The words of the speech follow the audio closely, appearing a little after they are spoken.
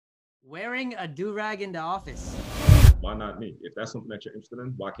Wearing a do-rag in the office. Why not me? If that's something that you're interested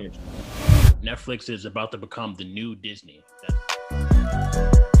in, why can't you? Netflix is about to become the new Disney.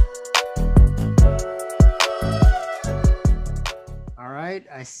 All right,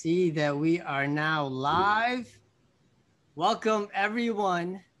 I see that we are now live. Welcome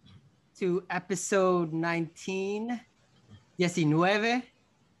everyone to episode 19.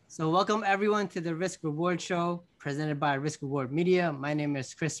 So welcome everyone to the Risk Reward Show presented by Risk Reward Media. My name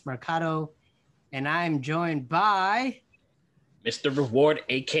is Chris Mercado, and I am joined by Mr. Reward,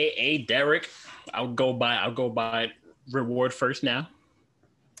 aka Derek. I'll go by Reward first now.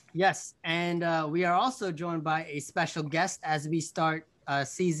 Yes, and we are also joined by a special guest as we start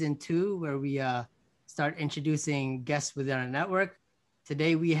season 2, where we start introducing guests within our network.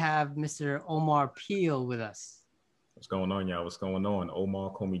 Today we have Mr. Omar Peel with us. What's going on, y'all? What's going on?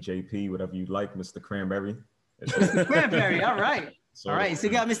 Omar, call me JP, whatever you like, Mr. Cranberry. Mr. Cranberry, all right. All right, so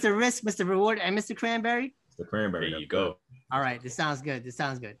we got Mr. Risk, Mr. Reward, and Mr. Cranberry. Mr. Cranberry. There you go. All right, this sounds good.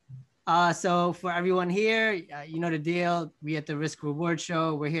 So for everyone here, you know the deal. We at the Risk Reward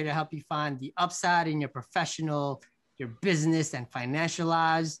Show, we're here to help you find the upside in your professional, your business, and financial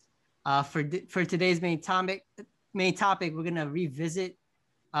lives. For today's main topic, we're gonna revisit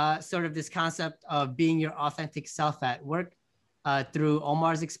sort of this concept of being your authentic self at work through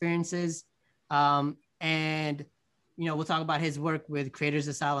Omar's experiences. And, you know, we'll talk about his work with Creators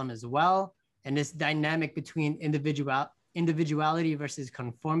Asylum as well, and this dynamic between individuality versus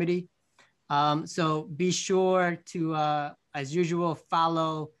conformity. So be sure to, as usual,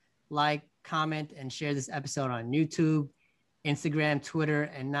 follow, like, comment, and share this episode on YouTube, Instagram, Twitter,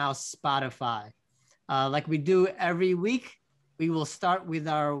 and now Spotify. Like we do every week, we will start with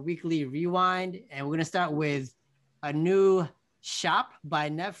our weekly rewind, and we're going to start with a new shop by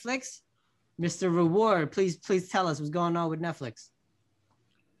Netflix. Mr. Reward, please tell us what's going on with Netflix.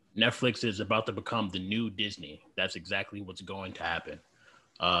 Netflix is about to become the new Disney. That's exactly what's going to happen.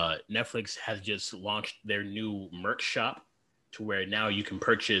 Netflix has just launched their new merch shop to where now you can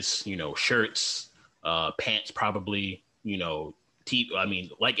purchase, shirts, pants, probably,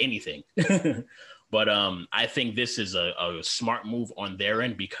 like anything. But I think this is a smart move on their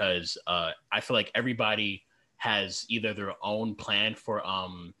end because I feel like everybody has either their own plan for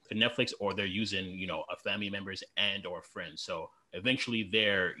Netflix, or they're using, a family members and or friends. So eventually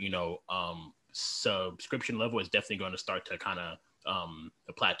their, subscription level is definitely going to start to kind of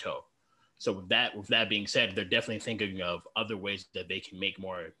plateau. So with that being said, they're definitely thinking of other ways that they can make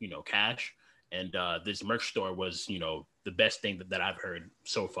more, cash. And this merch store was, the best thing that I've heard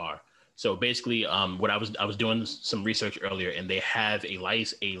so far. So basically, what I was doing some research earlier, and they have a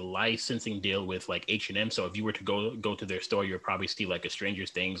licensing deal with like H&M. So if you were to go to their store, you'll probably see like a Stranger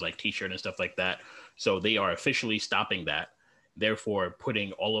Things like T-shirt and stuff like that. So they are officially stopping that, therefore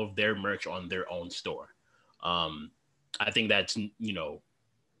putting all of their merch on their own store. I think that's a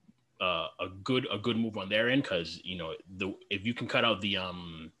good move on their end, because if you can cut out the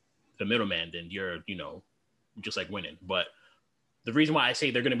middleman, then you're just like winning. But the reason why I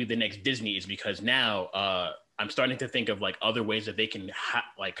say they're going to be the next Disney is because now I'm starting to think of like other ways that they can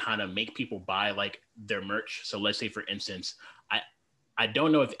kind of make people buy like their merch. So let's say, for instance, I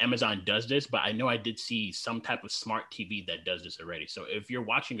don't know if Amazon does this, but I know I did see some type of smart TV that does this already. So if you're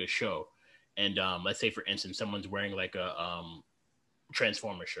watching a show and let's say, for instance, someone's wearing like a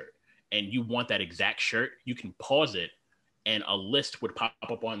Transformer shirt and you want that exact shirt, you can pause it and a list would pop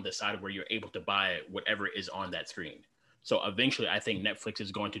up on the side where you're able to buy whatever is on that screen. So eventually, I think Netflix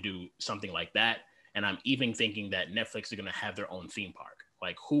is going to do something like that. And I'm even thinking that Netflix is going to have their own theme park.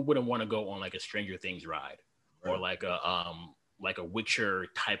 Like, who wouldn't want to go on like a Stranger Things ride, right, or like a Witcher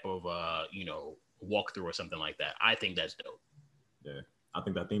type of walkthrough or something like that? I think that's dope. Yeah, I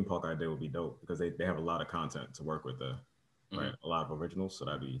think that theme park idea would be dope because they have a lot of content to work with there, right? Mm-hmm. A lot of originals, so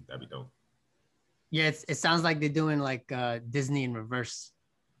that'd be dope. Yeah, it sounds like they're doing like Disney in reverse.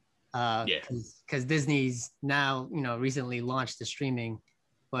 Because Disney's now recently launched the streaming,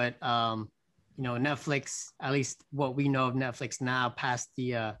 but Netflix, at least what we know of Netflix now, past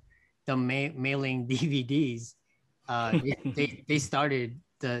the mailing DVDs, they started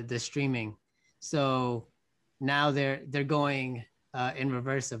the streaming. So now they're going in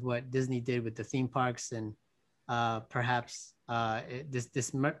reverse of what Disney did with the theme parks, and perhaps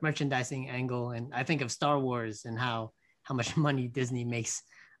this merchandising angle. And I think of Star Wars and how much money Disney makes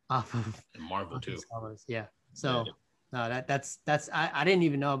off of Marvel too. Yeah. So no, that's I didn't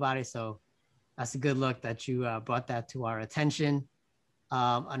even know about it. So that's a good look that you brought that to our attention.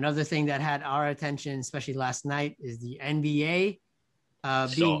 Another thing that had our attention, especially last night, is the NBA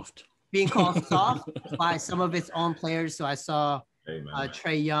being called soft by some of its own players. So I saw Hey, man.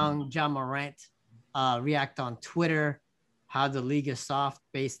 Trae Young, John Morant react on Twitter how the league is soft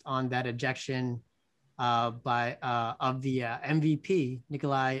based on that ejection of the MVP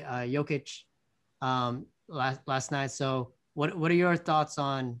Nikolai Jokic last night. So what are your thoughts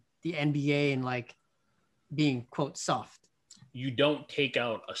on the NBA and like being quote soft? You don't take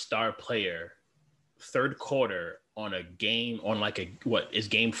out a star player third quarter on a game on like what is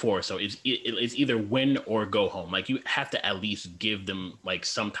game 4, so it's either win or go home. Like you have to at least give them like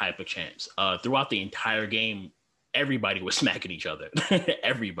some type of chance. Throughout the entire game, everybody was smacking each other.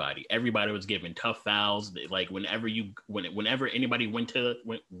 everybody was giving tough fouls. Like whenever anybody went to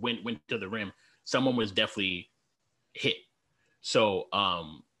the rim, someone was definitely hit. So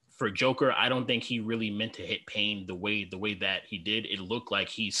for Joker, I don't think he really meant to hit Payne the way that he did. It looked like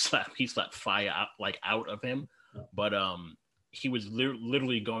he slapped fire out of him, but he was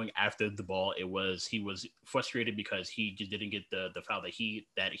literally going after the ball. He was frustrated because he just didn't get the foul that he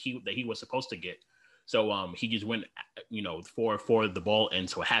was supposed to get. So he just went, for the ball, and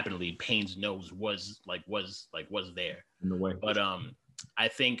so happily Payne's nose was there in the way. But I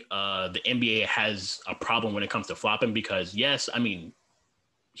think the NBA has a problem when it comes to flopping because yes, I mean,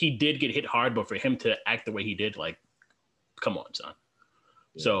 he did get hit hard, but for him to act the way he did, like, come on, son.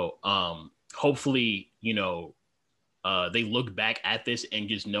 Yeah. So hopefully, they look back at this and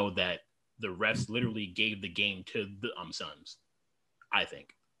just know that the refs literally gave the game to the Suns, I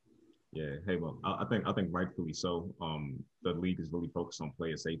think. Yeah, hey, well, I think rightfully so. The league is really focused on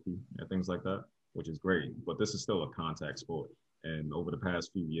player safety and things like that, which is great. But this is still a contact sport, and over the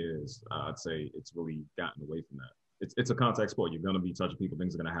past few years, I'd say it's really gotten away from that. It's a contact sport. You're gonna be touching people.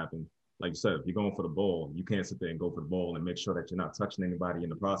 Things are gonna happen. Like you said, if you're going for the ball, you can't sit there and go for the ball and make sure that you're not touching anybody in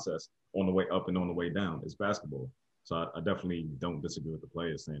the process on the way up and on the way down. It's basketball. So I definitely don't disagree with the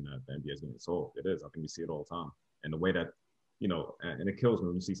players saying that the NBA is getting soft. It is. I think we see it all the time. And the way that, and it kills me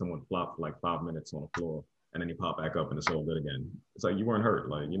when you see someone flop for like 5 minutes on the floor and then you pop back up and it's all good again. It's like you weren't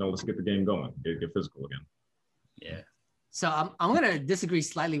hurt. Like, let's get the game going. Get physical again. Yeah. So I'm going to disagree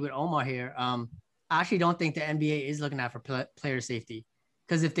slightly with Omar here. I actually don't think the NBA is looking out for player safety,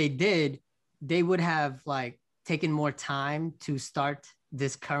 because if they did, they would have like taken more time to start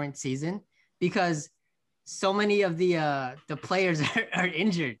this current season, because so many of the players are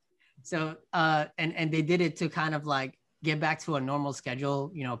injured. So and they did it to kind of like get back to a normal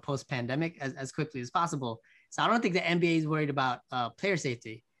schedule, post pandemic as quickly as possible. So I don't think the NBA is worried about player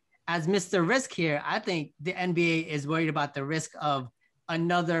safety. As Mr. Risk here, I think the NBA is worried about the risk of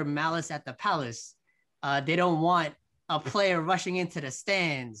another Malice at the Palace. They don't want a player rushing into the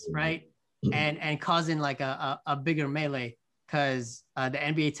stands, right? And causing like a bigger melee, because the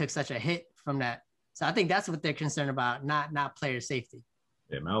NBA took such a hit from that. So I think that's what they're concerned about, not player safety.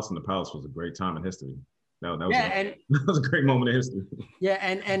 Yeah, Malice in the Palace was a great time in history. That that was a great moment in history. Yeah,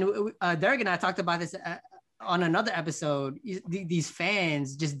 and Derek and I talked about this on another episode. These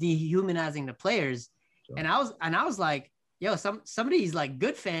fans just dehumanizing the players, sure. and I was like, yo, some of these like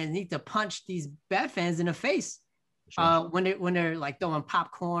good fans need to punch these bad fans in the face, sure. when they're like throwing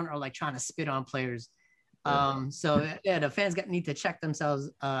popcorn or like trying to spit on players. Yeah. So yeah, the fans need to check themselves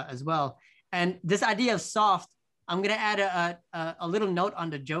as well. And this idea of soft, I'm gonna add a little note on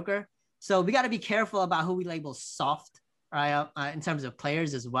the Joker. So we got to be careful about who we label soft, right? In terms of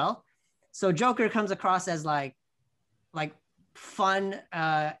players as well. So Joker comes across as like fun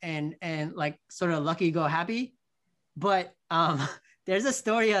and like sort of lucky go happy. But there's a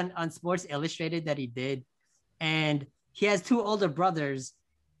story on Sports Illustrated that he did, and he has 2 older brothers,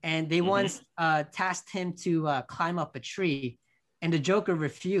 and they once tasked him to climb up a tree, and the Joker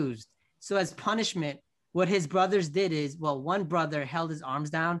refused. So as punishment, what his brothers did is, one brother held his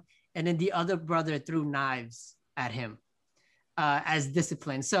arms down, and then the other brother threw knives at him as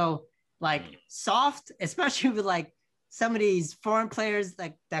discipline. So like soft, especially with like some of these foreign players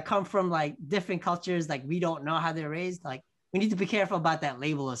like that come from like different cultures, like we don't know how they're raised. Like we need to be careful about that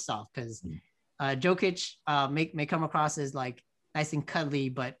label of soft, because Jokic may come across as like nice and cuddly,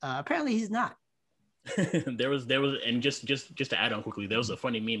 but apparently he's not. there was and just to add on quickly, there was a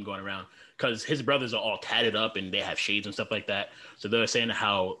funny meme going around because his brothers are all tatted up and they have shades and stuff like that. So they're saying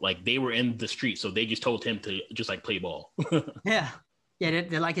how like they were in the street, so they just told him to just like play ball. Yeah,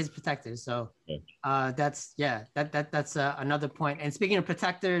 they're like his protectors. So that's another point. And speaking of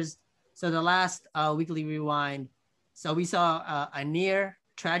protectors, so the last weekly rewind, so we saw a near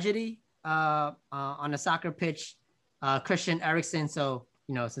tragedy on a soccer pitch. Christian Eriksen. So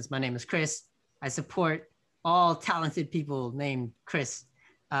since my name is Chris, I support all talented people named Chris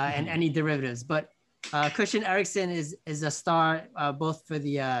and any derivatives. But Christian Eriksen is a star both for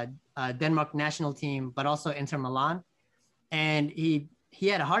the Denmark national team, but also Inter Milan. and he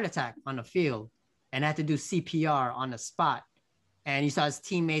had a heart attack on the field and had to do CPR on the spot. And you saw his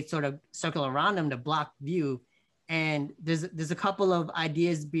teammates sort of circle around him to block view. And there's a couple of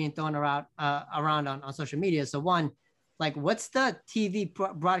ideas being thrown around on social media. So one, like, what's the TV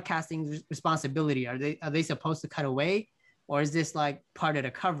broadcasting responsibility? Are they supposed to cut away, or is this like part of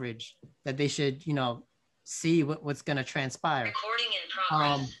the coverage that they should, you know, see what's going to transpire? Recording in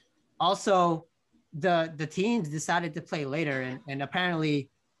progress. Also, the teams decided to play later, and apparently,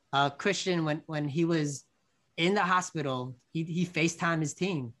 Christian, when he was in the hospital, he FaceTimed his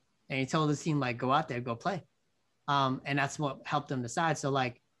team and he told his team, like, go out there, go play. And that's what helped them decide. So,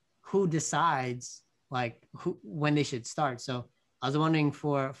 like, who decides like when they should start? So I was wondering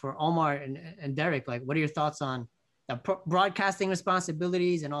for Omar and Derek, like, what are your thoughts on the broadcasting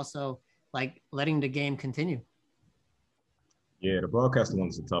responsibilities and also like letting the game continue? Yeah, the broadcasting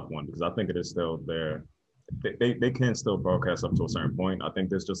one's a tough one because I think it is still there. They can still broadcast up to a certain point. I think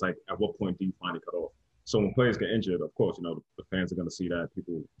there's just like, at what point do you finally cut off? So when players get injured, of course, you know, the fans are going to see that.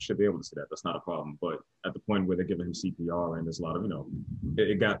 People should be able to see that. That's not a problem. But at the point where they're giving him CPR and there's a lot of, you know,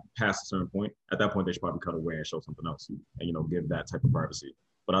 it got past a certain point. At that point, they should probably cut away and show something else and, you know, give that type of privacy.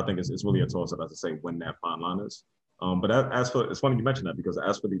 But I think it's really a toss-up, as I say, when that fine line is. But as for, it's funny you mentioned that, because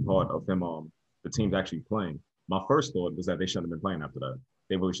as for the part of them, the teams actually playing, my first thought was that they shouldn't have been playing after that.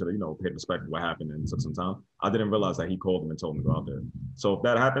 They really should have, you know, paid respect to what happened and took some time. I didn't realize that he called them and told them to go out there. So if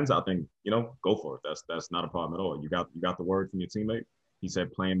that happens, I think, you know, go for it. That's not a problem at all. You got the word from your teammate. He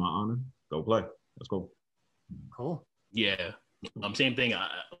said, play in my honor, go play. Let's go. Cool. Yeah. Same thing.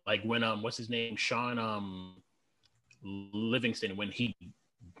 Like when what's his name? Sean Livingston, when he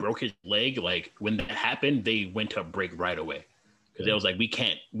broke his leg, like when that happened, they went to a break right away. Because it was like we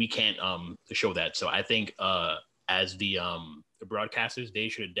can't show that. So I think as the broadcasters, they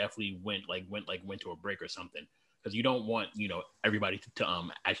should have definitely went to a break or something, because you don't want, you know, everybody to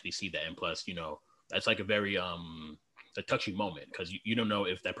actually see that. And plus, you know, that's like a very a touchy moment, because you don't know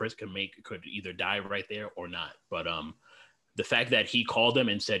if that person could either die right there or not. But the fact that he called them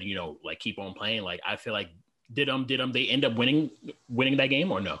and said, you know, like, keep on playing, like, I feel like did they end up winning that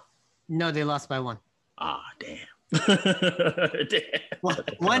game or no? No, they lost by one. Ah, damn.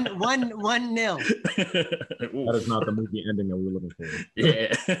 one nil. That is not the movie ending that we're looking for.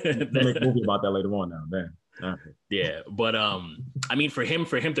 Yeah. We'll make a movie about that later on now. Damn. Okay. Yeah, but I mean, for him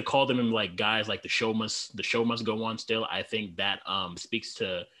to call them and like, guys, like, the show must go on still, I think that speaks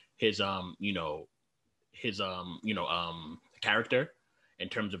to his character, in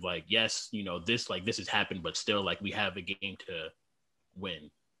terms of like, yes, you know, this has happened, but still, like, we have a game to win,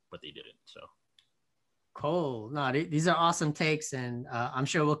 but they didn't. So cool. No, these are awesome takes, and I'm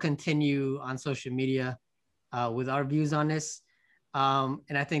sure we'll continue on social media with our views on this.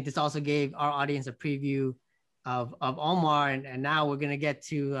 And I think this also gave our audience a preview of Omar, and now we're gonna get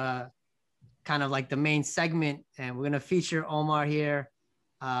to kind of like the main segment, and we're gonna feature Omar here.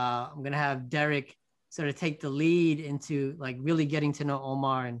 I'm gonna have Derek sort of take the lead into like really getting to know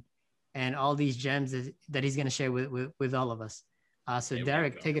Omar and all these gems that he's gonna share with all of us. So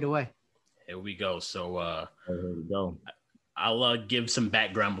Derek, take it away. Here we go. So Here we go. I'll give some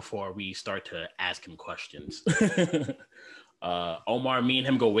background before we start to ask him questions. Omar, me and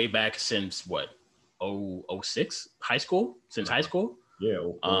him go way back since what, 06 high school? Since high school?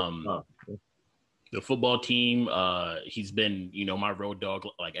 Yeah. The football team, he's been, you know, my road dog,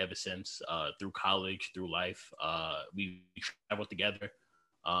 like, ever since, through college, through life. We traveled together,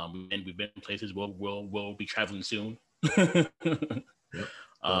 and we've been places we'll be traveling soon. Yep.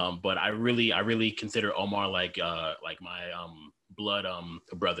 But I really consider Omar like my blood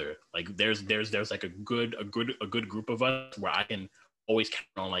brother. Like, there's like a good group of us where I can always count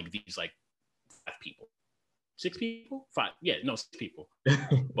on, like, these like 5 people, 6 people, 5, yeah, no, 6 people.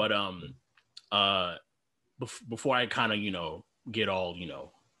 But before I kind of, you know, get all, you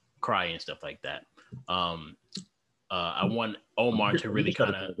know, cry and stuff like that, I want Omar to really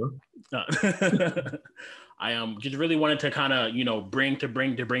kind of I just really wanted to kind of, you know, bring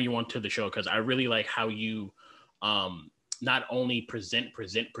you onto the show, because I really like how you not only present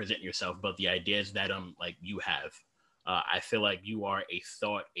yourself, but the ideas that like you have. I feel like you are a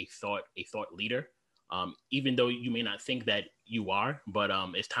thought leader. Even though you may not think that you are, but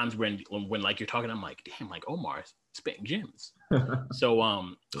it's times when like you're talking, I'm like, damn, like, Omar's spitting gems.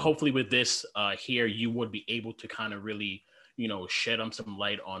 So hopefully with this here, you would be able to kind of really, you know, shed some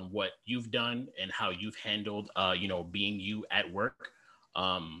light on what you've done and how you've handled, you know, being you at work.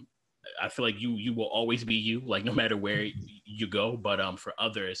 I feel like you will always be you, like, no matter where you go. But for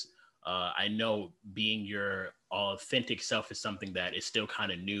others, I know being your authentic self is something that is still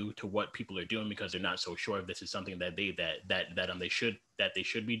kind of new to what people are doing because they're not so sure if this is something that they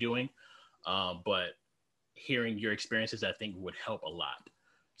should be doing. But hearing your experiences, I think would help a lot.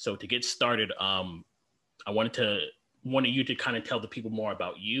 So to get started, I wanted you to kind of tell the people more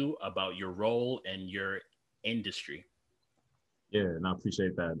about you, about your role and your industry. Yeah, and I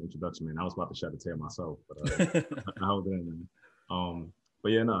appreciate that introduction, man. I was about to shed a tear myself, but I was in, man.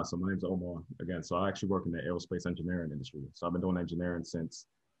 But yeah, no. So my name's Omar again. So I actually work in the aerospace engineering industry. So I've been doing engineering since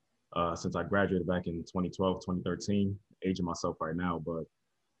I graduated back in 2012, 2013. Aging myself right now, but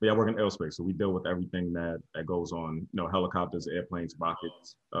yeah, I work in aerospace. So we deal with everything that goes on, helicopters, airplanes,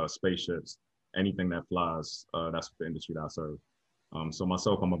 rockets, spaceships, anything that flies. That's the industry that I serve. So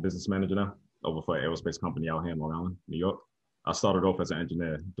myself, I'm a business manager now over for an aerospace company out here in Long Island, New York. I started off as an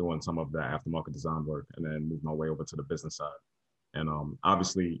engineer doing some of the aftermarket design work and then moved my way over to the business side. And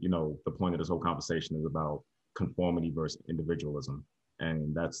obviously, the point of this whole conversation is about conformity versus individualism.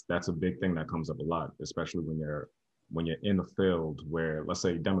 And that's a big thing that comes up a lot, especially when you're in a field where, let's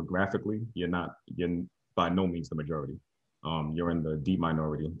say, demographically, you're by no means the majority. You're in the deep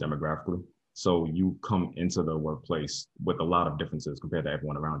minority demographically. So you come into the workplace with a lot of differences compared to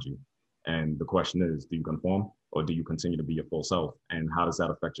everyone around you. And the question is, do you conform or do you continue to be your full self? And how does that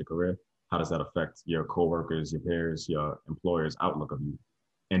affect your career? How does that affect your coworkers, your peers, your employers' outlook of you?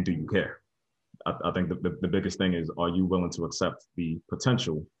 And do you care? I think the biggest thing is, are you willing to accept the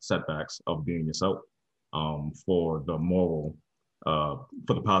potential setbacks of being yourself for the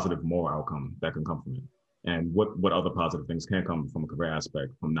positive moral outcome that can come from it? And what other positive things can come from a career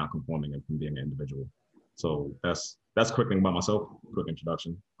aspect from not conforming and from being an individual? So that's a quick thing about myself, quick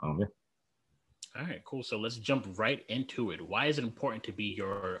introduction. Yeah. All right, cool. So let's jump right into it. Why is it important to be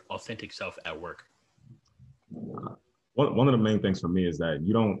your authentic self at work? One of the main things for me is that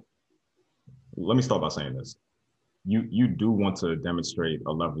let me start by saying this. You do want to demonstrate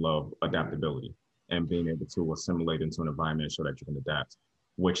a level of adaptability and being able to assimilate into an environment so that you can adapt,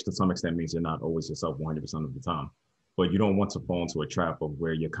 which to some extent means you're not always yourself 100% of the time. But you don't want to fall into a trap of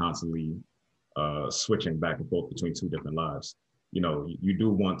where you're constantly switching back and forth between two different lives. You do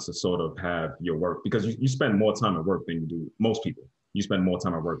want to sort of have your work because you spend more time at work than you do, most people. You spend more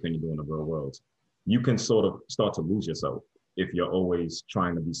time at work than you do in the real world. You can sort of start to lose yourself if you're always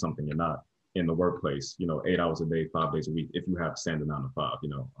trying to be something you're not in the workplace, 8 hours a day, 5 days a week, if you have standard 9 to 5,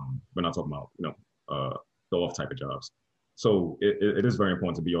 we're not talking about, the off type of jobs. So it is very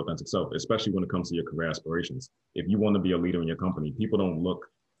important to be your authentic self, especially when it comes to your career aspirations. If you want to be a leader in your company, people don't look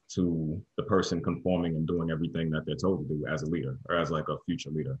to the person conforming and doing everything that they're told to do as a leader or as like a future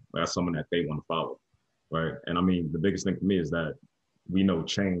leader, or as someone that they want to follow, right? And I mean, the biggest thing for me is that we know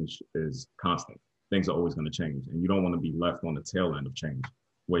change is constant. Things are always going to change, and you don't want to be left on the tail end of change,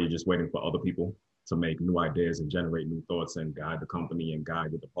 where you're just waiting for other people to make new ideas and generate new thoughts and guide the company and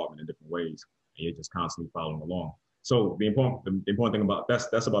guide the department in different ways, and you're just constantly following along. So the important thing about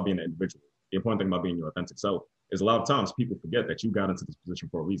that's about being an individual. The important thing about being your authentic self is a lot of times people forget that you got into this position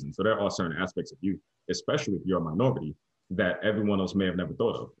for a reason. So there are certain aspects of you, especially if you're a minority, that everyone else may have never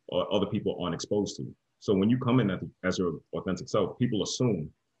thought of or other people aren't exposed to. So when you come in as your authentic self, people assume,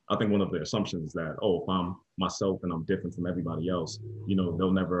 I think one of the assumptions is that, oh, if I'm myself and I'm different from everybody else,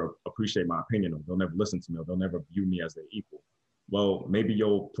 they'll never appreciate my opinion, or they'll never listen to me, or they'll never view me as their equal. Well, maybe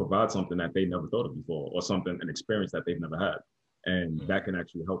you'll provide something that they never thought of before, or an experience that they've never had. And that can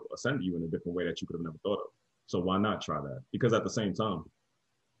actually help ascend you in a different way that you could have never thought of. So why not try that? Because at the same time,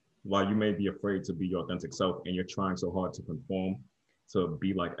 while you may be afraid to be your authentic self and you're trying so hard to conform to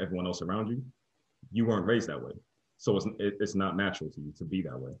be like everyone else around you, you weren't raised that way. So it's not natural to you to be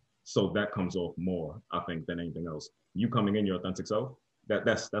that way. So that comes off more, I think, than anything else. You coming in your authentic self,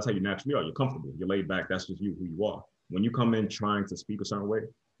 that's how you naturally are. You're comfortable. You're laid back. That's just you, who you are. When you come in trying to speak a certain way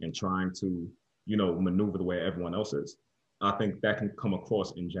and trying to, maneuver the way everyone else is, I think that can come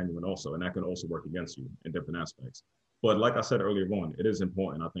across ingenuine also, and that can also work against you in different aspects. But like I said earlier on, it is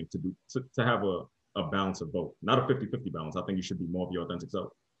important, I think, to have a balance of both. Not a 50-50 balance. I think you should be more of your authentic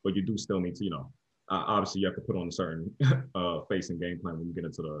self, but you do still need to, obviously you have to put on a certain face and game plan when you get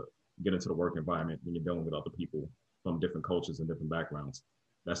into the work environment, when you're dealing with other people from different cultures and different backgrounds.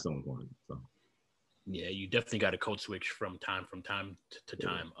 That's so important. So. Yeah, you definitely got to code switch from time to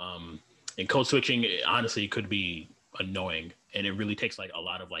time. And code switching, honestly, could be annoying, and it really takes like a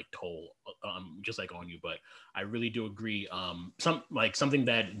lot of like toll, just like on you. But I really do agree. Something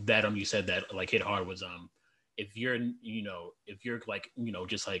that you said that like hit hard was if you're like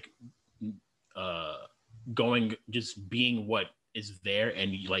just like going, just being what is there,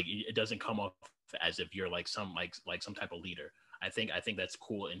 and like it doesn't come off as if you're like some type of leader. I think that's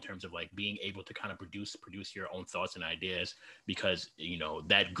cool in terms of like being able to kind of produce your own thoughts and ideas, because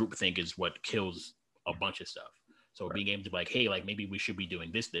that group think is what kills a bunch of stuff. So being able to be like, hey, like maybe we should be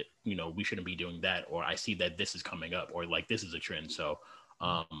doing this, that we shouldn't be doing that, or I see that this is coming up, or like this is a trend. So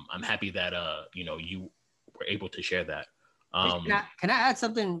I'm happy that you were able to share that. Can I add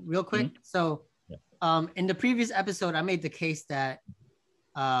something real quick? Mm-hmm. So in the previous episode, I made the case that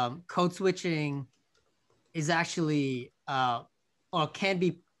code switching is actually or can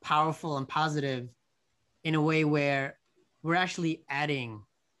be powerful and positive in a way where we're actually adding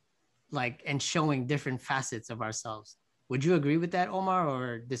like and showing different facets of ourselves. Would you agree with that, Omar,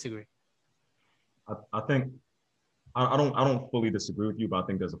 or disagree? I think I don't fully disagree with you, but I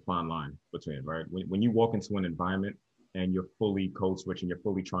think there's a fine line between it, right? When you walk into an environment and you're fully code switching, you're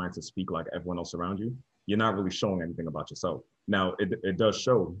fully trying to speak like everyone else around you, you're not really showing anything about yourself. Now, it does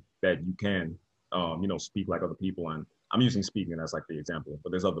show that you can, speak like other people, and I'm using speaking as like the example,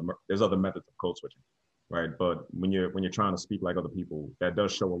 but there's other methods of code switching, right? But when you're trying to speak like other people, that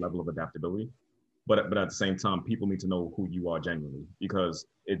does show a level of adaptability. But at the same time, people need to know who you are genuinely, because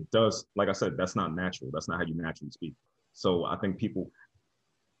it does, like I said, that's not natural. That's not how you naturally speak. So I think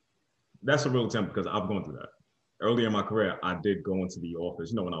that's a real example, because I've gone through that. Earlier in my career, I did go into the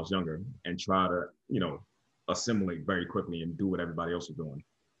office, when I was younger, and try to, assimilate very quickly and do what everybody else was doing.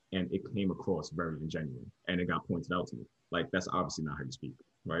 And it came across very ingenuine, and it got pointed out to me. Like, that's obviously not how you speak,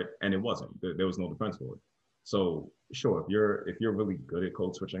 right? And it wasn't. There was no defense for it. So sure, if you're really good at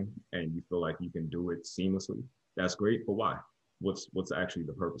code switching and you feel like you can do it seamlessly, that's great. But why? What's actually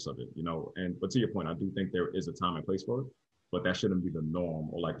the purpose of it? But to your point, I do think there is a time and place for it, but that shouldn't be the norm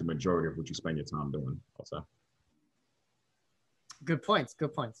or like the majority of what you spend your time doing. Also. Good points.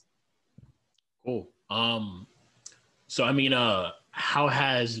 Cool. So I mean, how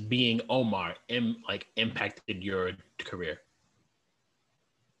has being Omar impacted your career?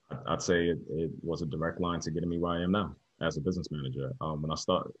 I'd say it was a direct line to getting me where I am now as a business manager. When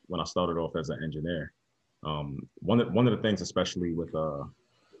I started off as an engineer, one of the things, especially with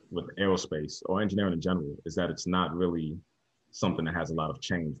aerospace or engineering in general, is that it's not really something that has a lot of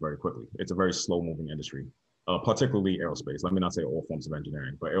change very quickly. It's a very slow moving industry, particularly aerospace. Let me not say all forms of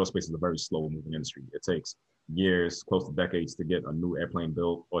engineering, but aerospace is a very slow moving industry. It takes years, close to decades, to get a new airplane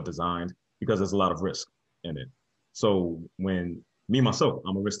built or designed, because there's a lot of risk in it. So when myself,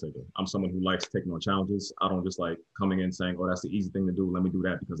 I'm a risk taker. I'm someone who likes taking on challenges. I don't just like coming in saying, oh, that's the easy thing to do, let me do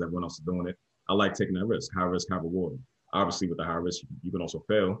that because everyone else is doing it. I like taking that risk, high risk, high reward. Obviously, with the high risk, you can also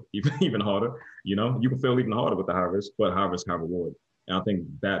fail even harder. You can fail even harder with the high risk, but high risk, high reward. And I think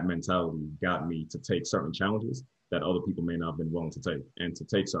that mentality got me to take certain challenges that other people may not have been willing to take, and to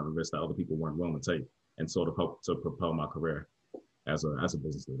take certain risks that other people weren't willing to take, and sort of help to propel my career as a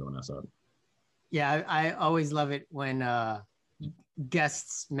business leader on that side. Yeah, I always love it when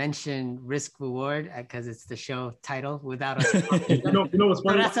guests mention risk reward, because it's the show title without us. you know what's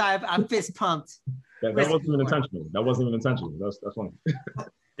funny? So that's why I'm fist pumped. That wasn't even intentional. That's funny.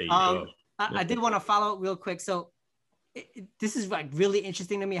 There you go. I did want to follow up real quick. So this is like really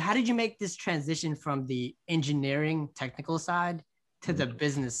interesting to me. How did you make this transition from the engineering technical side to the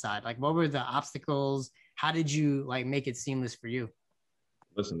business side? Like, what were the obstacles? How did you like make it seamless for you?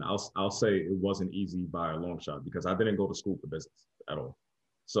 Listen, I'll say it wasn't easy by a long shot, because I didn't go to school for business at all.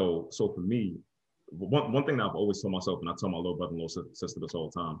 So for me, one thing that I've always told myself, and I tell my little brother and little sister this all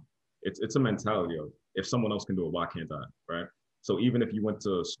the time, it's a mentality of, if someone else can do it, why can't I, right? So even if you went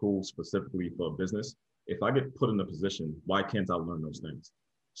to school specifically for business, if I get put in a position, why can't I learn those things?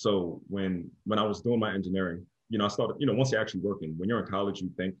 So when I was doing my engineering, I started, once you're actually working, when you're in college, you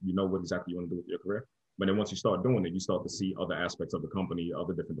think you know what exactly you want to do with your career. But then once you start doing it, you start to see other aspects of the company,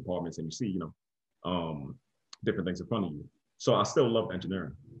 other different departments, and you see, different things in front of you. So I still loved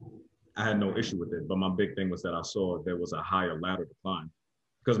engineering. I had no issue with it, but my big thing was that I saw there was a higher ladder to climb.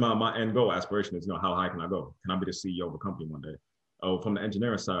 Because my end goal aspiration is, how high can I go? Can I be the CEO of a company one day? From the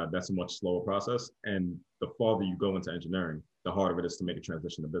engineering side, that's a much slower process. And the farther you go into engineering, the harder it is to make a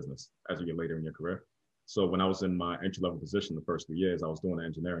transition to business as you get later in your career. So when I was in my entry-level position the first 3 years, I was doing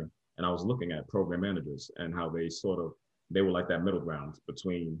engineering, and I was looking at program managers and how they were like that middle ground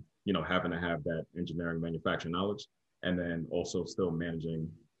between, having to have that engineering manufacturing knowledge, and then also still managing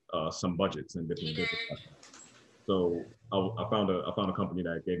some budgets and different business. So I found a company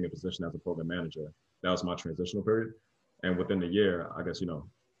that gave me a position as a program manager. That was my transitional period. And within the year, I guess,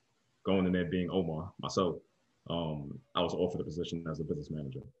 going in there being Omar, myself, I was offered a position as a business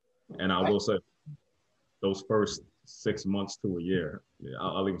manager. And I will say, those first 6 months to a year,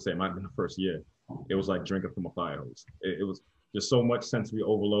 I'll even say it might have been the first year, it was like drinking from a fire hose. It was just so much sensory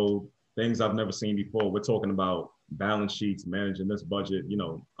overload, things I've never seen before. We're talking about balance sheets, managing this budget.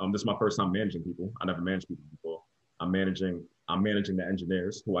 This is my first time managing people. I never managed people before. I'm managing the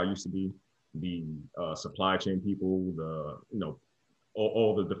engineers who I used to be, the supply chain people,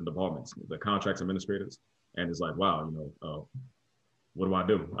 all the different departments, the contracts administrators. And it's like, wow, what do I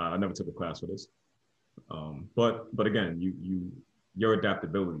do? I never took a class for this. But again, your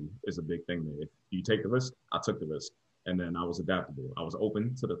adaptability is a big thing there. If you take the risk, I took the risk, and then I was adaptable. I was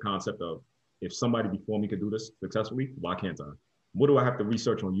open to the concept of, if somebody before me could do this successfully, why can't I? What do I have to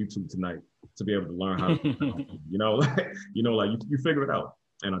research on YouTube tonight to be able to learn how to, you figure it out,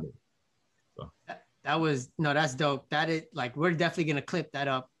 and I did. So. That was, no, that's dope. That is like, we're definitely gonna clip that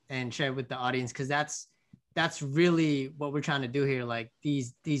up and share it with the audience, because that's really what we're trying to do here. Like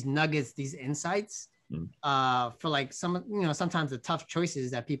these nuggets, these insights, for like sometimes the tough choices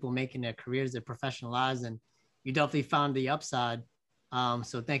that people make in their careers, their professional lives, and you definitely found the upside.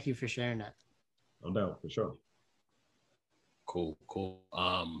 So thank you for sharing that. No doubt, for sure. Cool.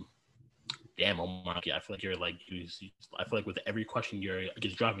 Damn, Omar, I feel like you're like, I feel like with every question you're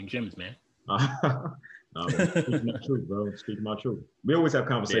just dropping gems, man. No, speaking my truth, bro. Speaking my truth. We always have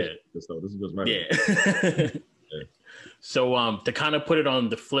conversations. Yeah. So this is just right. Yeah. Yeah. So to kind of put it on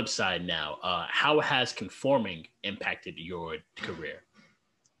the flip side now, how has conforming impacted your career?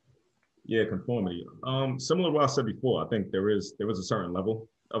 Yeah, conformity. Similar to what I said before, I think there was a certain level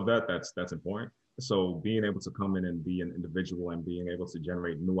of that's important. So being able to come in and be an individual and being able to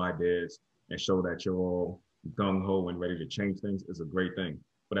generate new ideas and show that you're all gung-ho and ready to change things is a great thing.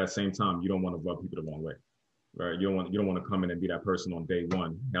 But at the same time, you don't want to rub people the wrong way, right? You don't want to come in and be that person on day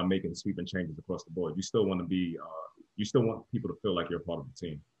one, now making sweeping changes across the board. You still want people to feel like you're a part of the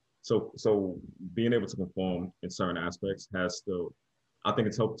team. So being able to conform in certain aspects I think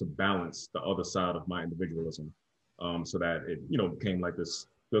it's helped to balance the other side of my individualism, so that it became like this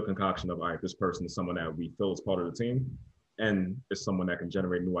good concoction of, all right, this person is someone that we feel is part of the team, and is someone that can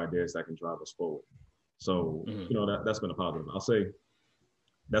generate new ideas that can drive us forward. So that's been a positive. I'll say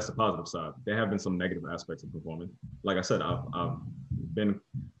that's the positive side. There have been some negative aspects of performing. Like I said, I've been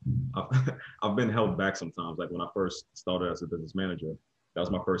held back sometimes. Like when I first started as a business manager, that was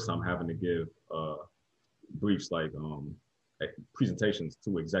my first time having to give briefs, like presentations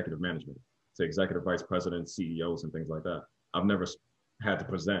to executive management, to executive vice presidents, CEOs, and things like that. I've never had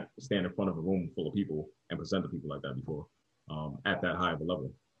to stand in front of a room full of people and present to people like that before, at that high of a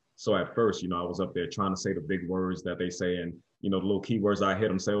level. So at first, I was up there trying to say the big words that they say, and the little keywords I hear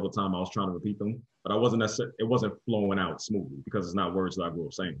them say all the time, I was trying to repeat them, but it wasn't flowing out smoothly because it's not words that I grew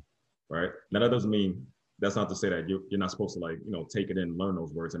up saying, right? Now that doesn't mean, that's not to say that you're not supposed to take it in, learn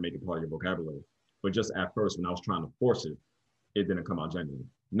those words and make it part of your vocabulary. But just at first, when I was trying to force it, it didn't come out genuinely.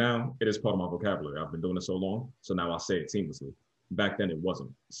 Now it is part of my vocabulary. I've been doing it so long, so now I say it seamlessly. Back then it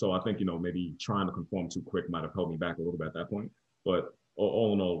wasn't. So I think, maybe trying to conform too quick might have held me back a little bit at that point, but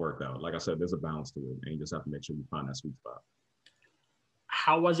all in all, it worked out. Like I said, there's a balance to it, and you just have to make sure you find that sweet spot.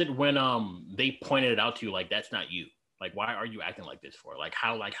 How was it when they pointed it out to you, like, that's not you? Like, why are you acting like this for?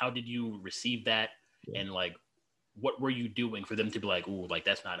 How did you receive that? Yeah. And what were you doing for them to be like, ooh, like,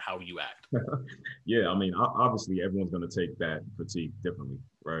 that's not how you act? Yeah, I mean, obviously everyone's going to take that critique differently,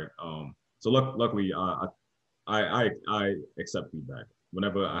 right? So luckily, I accept feedback.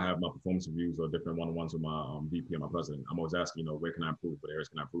 Whenever I have my performance reviews or different one-on-ones with my VP and my president, I'm always asking, where can I improve? What areas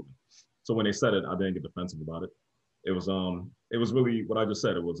can I improve in? So when they said it, I didn't get defensive about it. It was really what I just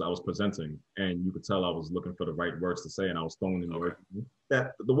said. I was presenting, and you could tell I was looking for the right words to say, and I was throwing in words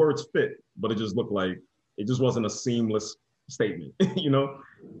that the words fit, but it just looked like it just wasn't a seamless statement.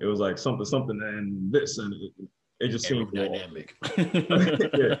 It was like something and this, and it just seemed dynamic.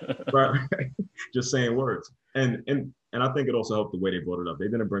 Yeah, right. Just saying words, and I think it also helped the way they brought it up. They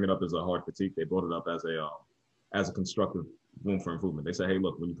didn't bring it up as a hard critique. They brought it up as a constructive room for improvement. They said, hey,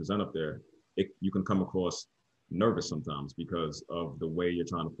 look, when you present up there, you can come across nervous sometimes because of the way you're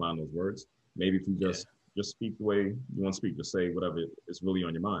trying to find those words. Maybe if you just speak the way you want to speak, just say whatever is really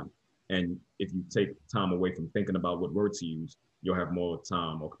on your mind. And if you take time away from thinking about what words to use, you'll have more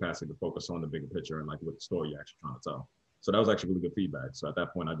time or capacity to focus on the bigger picture and what the story you're actually trying to tell. So that was actually really good feedback. So at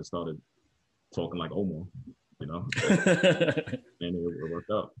that point, I just started talking like Omar, and it worked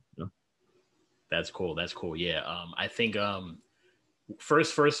out. That's cool. Yeah. I think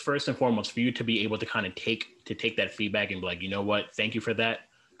first and foremost, for you to be able to kind of take that feedback and be like, you know what, thank you for that,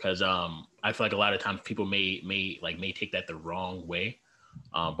 because I feel like a lot of times people may take that the wrong way,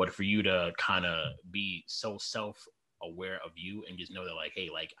 but for you to kind of be so self-aware of you and just know that hey,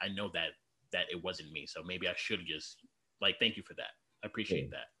 I know that it wasn't me, so maybe I should just thank you for that. I appreciate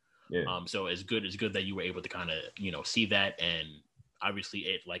that. Yeah. So it's good that you were able to kind of see that, and obviously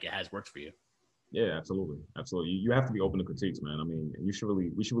it has worked for you. Yeah, absolutely, absolutely. You have to be open to critiques, man. I mean, we should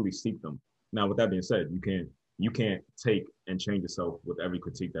really seek them. Now, with that being said, you can't take and change yourself with every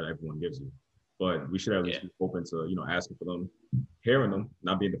critique that everyone gives you, but we should at Yeah. least be open to asking for them, hearing them,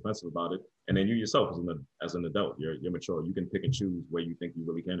 not being defensive about it, and then you yourself as an adult, you're mature. You can pick and choose where you think you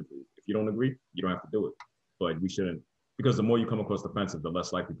really can improve. If you don't agree, you don't have to do it, but we shouldn't, because the more you come across defensive, the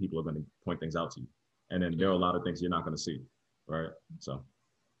less likely people are going to point things out to you, and then there are a lot of things you're not going to see, right? So.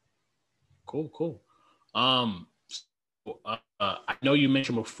 Cool. Um, I know you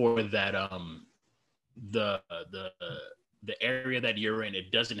mentioned before that the the the area that you're in,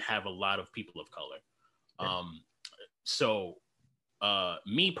 it doesn't have a lot of people of color. So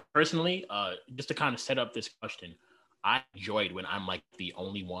me personally, just to kind of set up this question, I enjoyed when I'm like the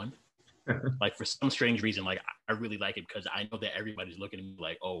only one. Like for some strange reason, like I really like it because I know that everybody's looking at me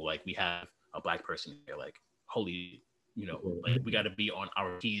like, oh, like we have a black person here, like holy, like we got to be on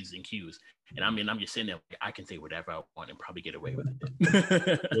our P's and Q's. And I mean, I'm just sitting there, like, I can say whatever I want and probably get away with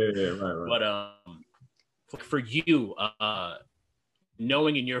it. Yeah, right. But for you,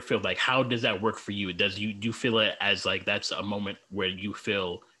 knowing in your field, like how does that work for you? Do you feel it as like that's a moment where you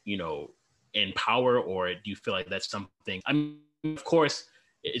feel, in power, or do you feel like that's something? I mean, of course,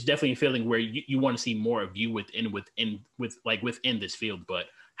 it's definitely a feeling where you want to see more of you within this field. But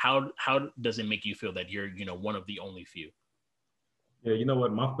how does it make you feel that you're one of the only few? Yeah, you know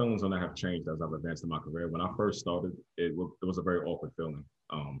what? My feelings on that have changed as I've advanced in my career. When I first started, it was a very awkward feeling.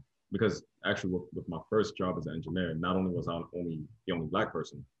 Because actually, with my first job as an engineer, not only was I the only black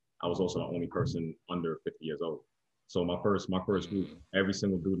person, I was also the only person under 50 years old. So my first group, every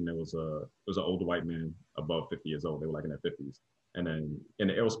single dude in there was an older white man above 50 years old. They were like in their 50s. And then in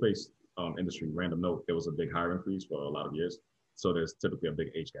the aerospace industry, random note, there was a big hiring freeze for a lot of years. So there's typically a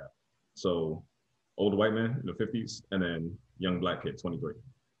big age gap. So older white man in the 50s, and then young black kid, 23.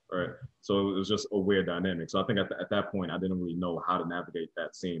 All right. So it was just a weird dynamic. So I think at that point, I didn't really know how to navigate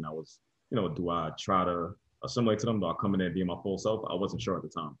that scene. I was, do I try to assimilate to them? Do I come in there and be my full self? I wasn't sure at the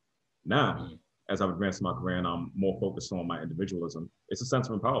time. Now, as I've advanced in my career and I'm more focused on my individualism, it's a sense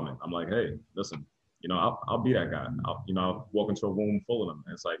of empowerment. I'm like, hey, listen, I'll be that guy. I'll walk into a room full of them.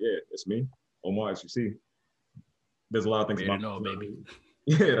 And it's like, yeah, it's me. Omar, as you see, there's a lot of things about know, baby.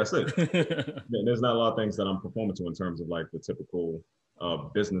 Yeah, that's it. There's not a lot of things that I'm performing to in terms of like the typical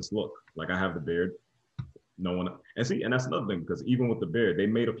business look. Like I have the beard. No one, and see, and that's another thing, because even with the beard, they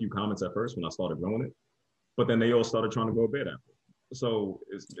made a few comments at first when I started growing it, but then they all started trying to grow a beard after. So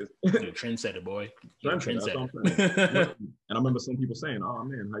it's you're trendsetter, boy. Trendsetter. And I remember some people saying, "Oh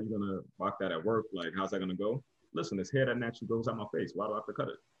man, how you gonna rock that at work? Like, how's that gonna go?" Listen, it's hair that naturally grows out my face. Why do I have to cut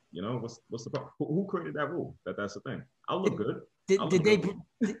it? What's the problem? Who created that rule? That's the thing. I look good.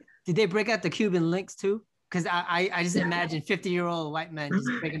 Did they break out the Cuban links too? Because I just imagine 50-year-old white men just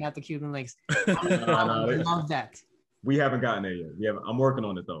breaking out the Cuban links. I love that. We haven't gotten there yet. I'm working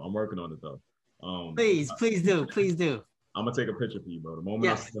on it though. Please do. I'm gonna take a picture for you, bro. The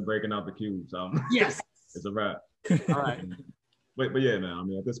moment I start breaking out the cubes, yes, it's a wrap. All right. But yeah, man. I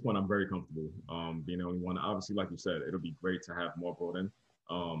mean, at this point, I'm very comfortable being the only one. Obviously, like you said, it'll be great to have more brought in.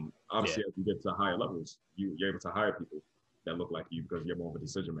 Obviously, as you get to higher levels, you're able to hire people that look like you because you're more of a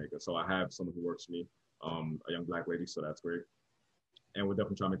decision maker. So I have someone who works for me, a young black lady, so that's great. And we're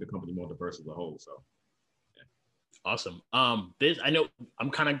definitely trying to make the company more diverse as a whole. So, yeah. Awesome. I know I'm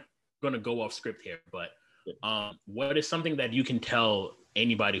kind of going to go off script here, but what is something that you can tell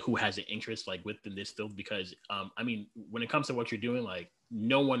anybody who has an interest like within this field? Because I mean, when it comes to what you're doing, like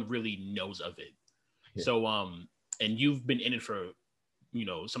no one really knows of it. Yeah. So and you've been in it for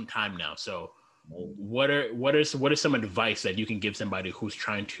some time now. So what are some advice that you can give somebody who's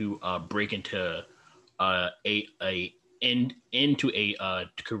trying to break into into a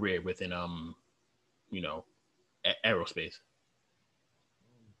career within aerospace?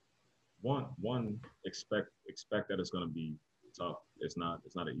 One expect that it's going to be tough. It's not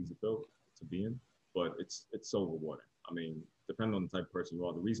an easy field to be in, but it's so rewarding. I mean, depending on the type of person you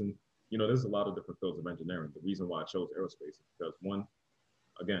are, the reason there's a lot of different fields of engineering. The reason why I chose aerospace is because one,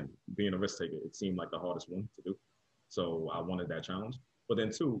 again, being a risk taker, it seemed like the hardest one to do. So I wanted that challenge. But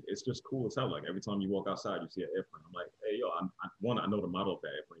then two, it's just cool as hell. Like every time you walk outside, you see an airplane. I'm like, hey, yo, I know the model of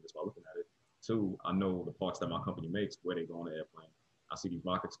that airplane just by looking at it. Two, I know the parts that my company makes, where they go on the airplane. I see these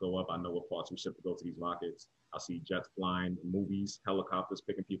rockets go up. I know what parts we ship to go to these rockets. I see jets flying in movies, helicopters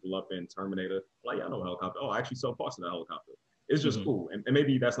picking people up in Terminator. I'm like, yeah, I know a helicopter. Oh, I actually sell parts of that helicopter. It's just cool. And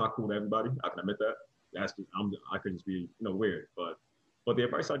maybe that's not cool to everybody. I can admit that. That's just, I could just be, weird. But the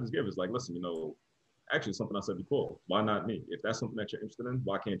advice I just give is like, listen, actually something I said before, why not me? If that's something that you're interested in,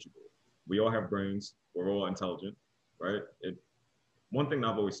 why can't you do it? We all have brains. We're all intelligent, right? One thing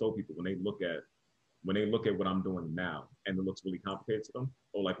I've always told people when they look at when they look at what I'm doing now and it looks really complicated to them,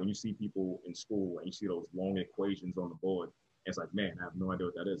 or like when you see people in school and you see those long equations on the board, and it's like, man, I have no idea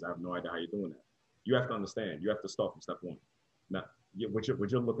what that is. I have no idea how you're doing that. You have to understand. You have to start from step one. Now, what you're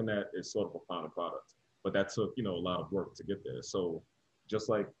looking at is sort of a final product, but that took, a lot of work to get there. So just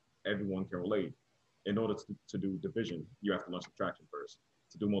like everyone can relate, in order to do division, you have to learn subtraction first.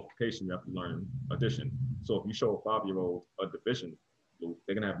 To do multiplication, you have to learn addition. So if you show a 5-year-old a division,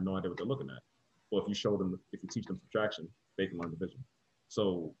 they're gonna have no idea what they're looking at. Or if you teach them subtraction, they can learn division.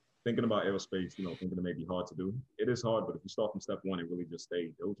 So thinking about aerospace, thinking it may be hard to do. It is hard, but if you start from step one and really just stay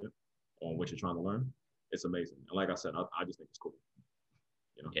diligent on what you're trying to learn, it's amazing. And like I said, I just think it's cool.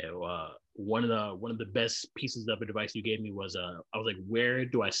 Yeah, one of the best pieces of advice you gave me was I was like, where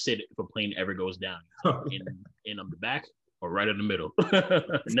do I sit if a plane ever goes down? in on the back or right in the middle?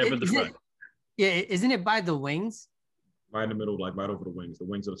 Never the front. Isn't it by the wings? Right in the middle, like right over the wings. The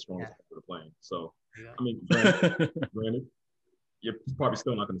wings are the strongest part of the plane. So I mean, granted, you're probably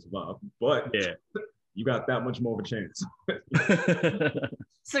still not going to survive, but you got that much more of a chance.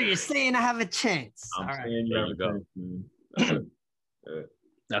 So you're saying I have a chance? I'm saying you have a chance, man.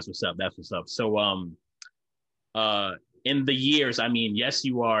 That's what's up. That's what's up. So, in the years, I mean, yes,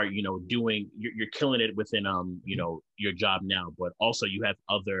 you are, you're killing it within, your job now, but also you have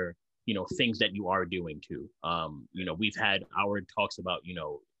other, things that you are doing too. We've had our talks about,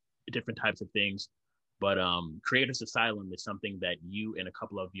 different types of things, but Creators Asylum is something that you and a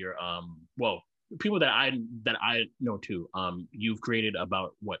couple of your, people that I know too, you've created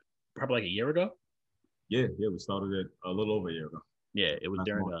about probably like a year ago? Yeah, we started it a little over a year ago. Yeah, it was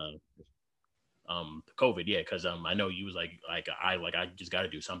during COVID. Yeah, because I know you was like I just got to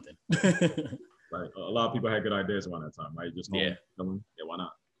do something. Right, a lot of people had good ideas around that time, right? Just why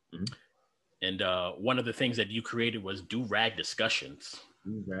not? Mm-hmm. And one of the things that you created was Do-Rag Discussions.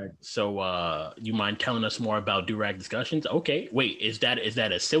 Do-Rag. So you mind telling us more about Do-Rag Discussions? Okay, wait, is that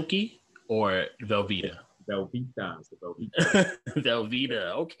a Silky or Velveeta? Velveeta. It's the Velveeta.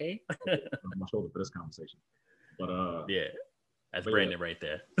 Velveeta. Okay. On my shoulder for this conversation, but that's Brandon right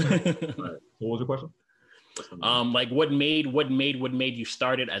there. Right. So what was your question? Like what made you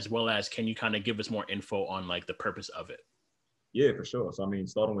start it, as well as can you kind of give us more info on like the purpose of it? Yeah, for sure. So I mean,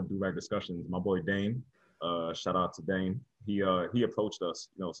 starting with Do-Rag Discussions, my boy Dane, shout out to Dane. He approached us,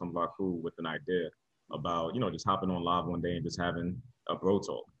 some of our crew with an idea about, just hopping on live one day and just having a bro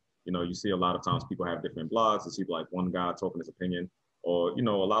talk. You see a lot of times people have different blogs. You see like one guy talking his opinion, or, a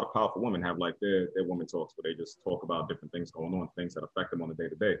lot of powerful women have like their women talks where they just talk about different things going on, things that affect them on a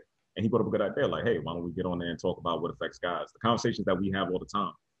day-to-day. And he brought up a good idea, like, hey, why don't we get on there and talk about what affects guys? The conversations that we have all the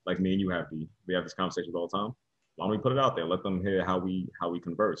time, like me and you we have these conversations all the time. Why don't we put it out there? Let them hear how we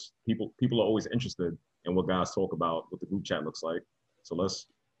converse. People are always interested in what guys talk about, what the group chat looks like. So let's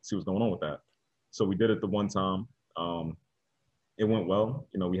see what's going on with that. So we did it the one time. It went well.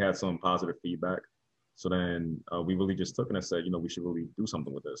 We had some positive feedback. So then we really just took it and said, we should really do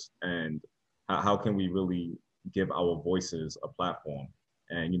something with this. And how can we really give our voices a platform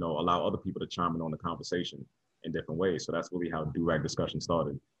and, allow other people to chime in on the conversation in different ways. So that's really how Do-Rag Discussion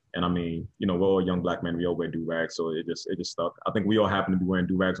started. And I mean, we're all young Black men. We all wear do-rags. So it just stuck. I think we all happened to be wearing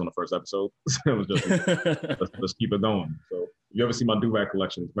do-rags on the first episode. It was just, let's keep it going. So if you ever see my do-rag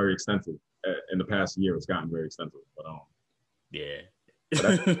collection, it's very extensive. In the past year, it's gotten very extensive. But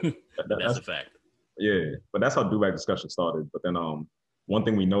that's a fact. Yeah, but that's how Do-Rag Discussion started. But then one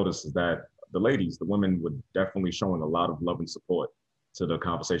thing we noticed is that the women were definitely showing a lot of love and support to the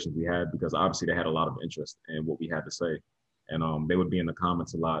conversations we had, because obviously they had a lot of interest in what we had to say. And they would be in the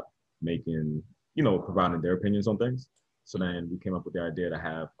comments a lot, making, providing their opinions on things. So then we came up with the idea to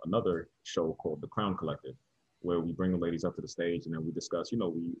have another show called The Crown Collective, where we bring the ladies up to the stage and then we discuss,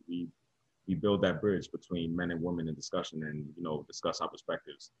 we build that bridge between men and women in discussion and, discuss our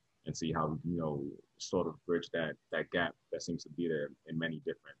perspectives and see how we, sort of bridge that gap that seems to be there in many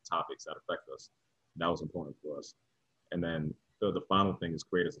different topics that affect us. That was important for us. And then the final thing is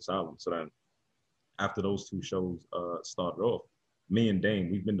Creators Asylum. So then after those two shows started off, me and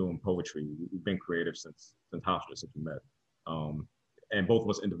Dane, we've been doing poetry. We've been creative since Hofstra, since we met. And both of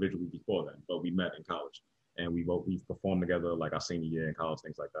us individually before then, but we met in college. And we've performed together like our senior year in college,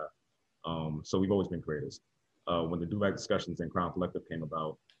 things like that. So we've always been creators. When the Do-Rag Discussions and Crown Collective came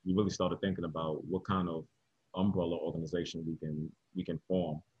about, we really started thinking about what kind of umbrella organization we can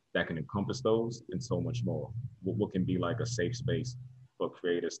form that can encompass those and so much more. What can be like a safe space for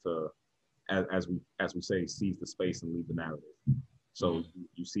creators to, as we say, seize the space and lead the narrative. So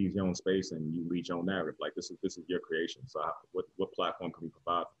you seize your own space and you lead your own narrative. Like this is your creation. So what platform can we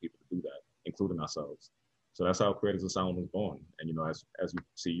provide for people to do that, including ourselves? So that's how Creators Asylum was born. And as you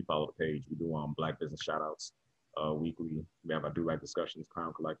see, you follow the page. We do Black business shout outs weekly. We have our Do Right discussions,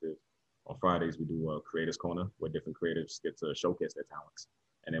 Crown Collective. On Fridays we do Creators Corner, where different creatives get to showcase their talents.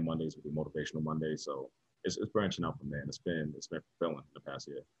 And then Mondays we do Motivational Mondays. So it's branching out from there. And it's been fulfilling in the past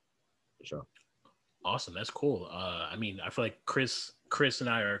year, for sure. Awesome. That's cool. I mean, I feel like Chris and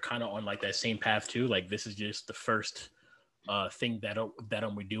I are kind of on like that same path too. Like this is just the first thing that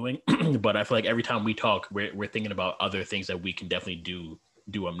we're doing, but I feel like every time we talk, we're thinking about other things that we can definitely do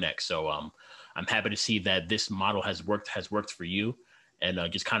them next. So I'm happy to see that this model has worked for you, and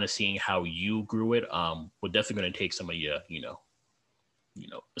just kind of seeing how you grew it. We're definitely going to take some of your,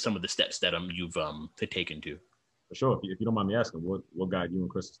 some of the steps that you've taken to. For sure. If you don't mind me asking, what got you and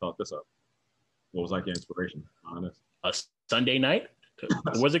Chris to start this up? What was like your inspiration? Honest. A Sunday night.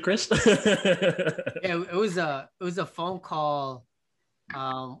 Was it Chris? Yeah, it was a phone call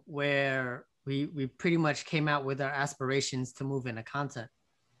where we pretty much came out with our aspirations to move into content.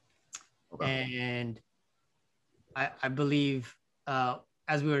 Okay. And I believe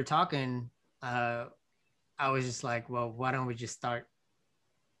as we were talking, I was just like, well, why don't we just start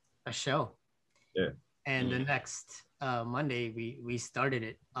a show? Yeah. And the next Monday we started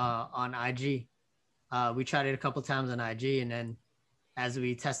it on IG. We tried it a couple times on IG, and then as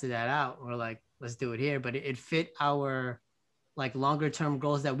we tested that out, we're like, let's do it here. But it fit our like longer term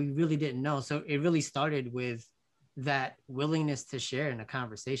goals that we really didn't know. So it really started with that willingness to share in a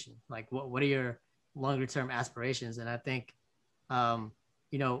conversation. Like, what are your longer term aspirations? And I think,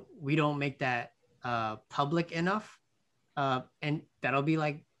 we don't make that public enough, and that'll be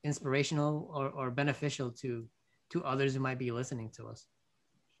like inspirational or beneficial to others who might be listening to us.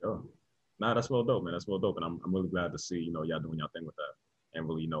 Sure. Nah, that's well dope, man. That's well dope. And I'm really glad to see, y'all doing y'all thing with that. And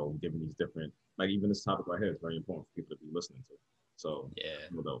really, giving these different, like even this topic right here is very important for people to be listening to. So yeah,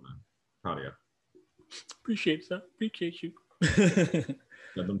 well dope, man. Proud of you. Appreciate you.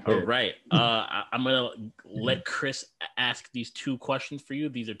 All right. I'm gonna let Chris ask these 2 questions for you.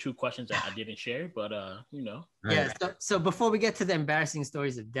 These are 2 questions that I didn't share, but Yeah. So before we get to the embarrassing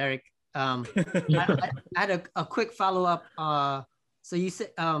stories of Derek, I had a quick follow up. So you said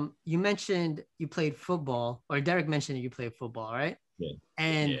you mentioned you played football, or Derek mentioned that you played football, right? Yeah.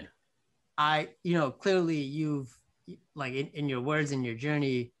 And yeah. I, clearly you've like in your words, in your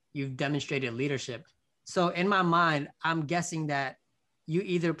journey, you've demonstrated leadership. So in my mind, I'm guessing that you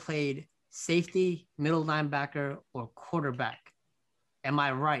either played safety, middle linebacker, or quarterback. Am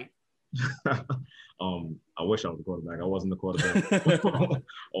I right? I wish I was a quarterback. I wasn't the quarterback or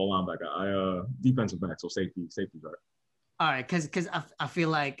linebacker. I defensive back, so safety back. All right, because I feel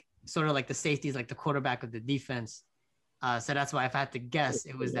like sort of like the safety is like the quarterback of the defense. So that's why if I had to guess,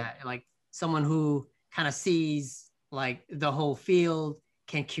 it was that like someone who kind of sees like the whole field,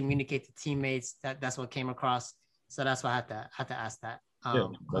 can communicate to teammates. That's what came across. So that's why I had to ask that.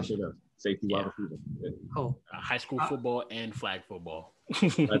 That's it. Safety wide receiver. Yeah. Cool. High school football and flag football. All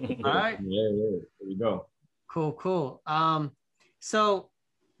right. Yeah. There we go. Cool. So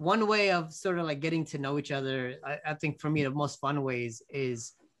one way of sort of like getting to know each other, I think for me, the most fun ways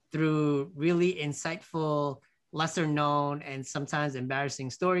is through really insightful, lesser known, and sometimes embarrassing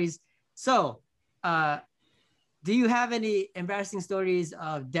stories. So, do you have any embarrassing stories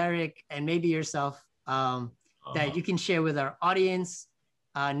of Derek and maybe yourself that you can share with our audience?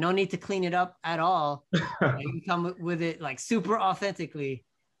 No need to clean it up at all. You can come with it like super authentically.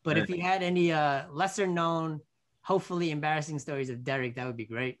 But if you had any lesser known, hopefully embarrassing stories of Derek, that would be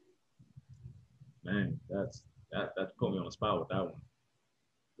great. Man, that put me on the spot with that one.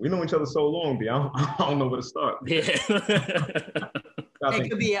 We know each other so long, B. I don't know where to start. Yeah.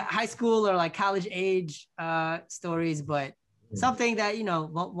 It could be high school or like college age stories, but something that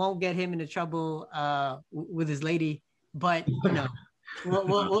won't get him into trouble with his lady. But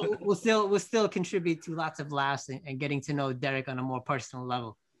we'll still contribute to lots of laughs and getting to know Derek on a more personal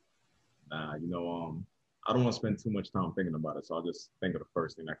level. I don't want to spend too much time thinking about it, so I'll just think of the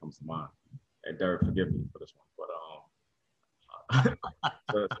first thing that comes to mind. And Derek, forgive me for this one, but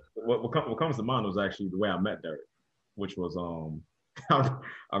what comes to mind was actually the way I met Derek, which was I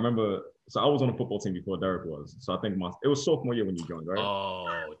remember. So I was on the football team before Derek was. So I think it was sophomore year when you joined, right?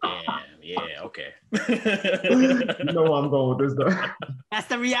 Oh damn! Yeah, okay. You know where I'm going with this, though. That's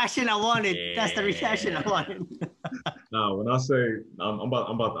the reaction I wanted. Yeah. That's the reaction I wanted. Now, when I say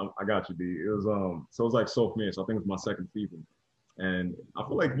I got you, D. It was so it was like sophomore year. So I think it was my second season, and I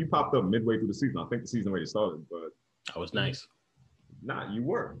feel like you popped up midway through the season. I think the season already started, but that was nice. Nah, you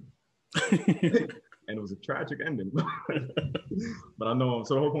were. And it was a tragic ending. But I know,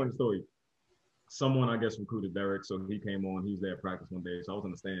 so the whole point of the story, someone, I guess, recruited Derek, so he came on, he was there at practice one day, so I was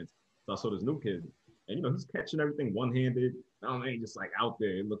in the stands. So I saw this new kid, And he's catching everything one-handed. I don't know, he's just like out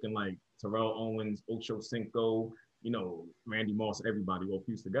there looking like Terrell Owens, Ocho Cinco, Randy Moss, everybody all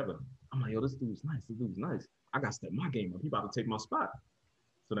fused together. I'm like, yo, this dude's nice. This dude's nice. I got to step my game up. He about to take my spot.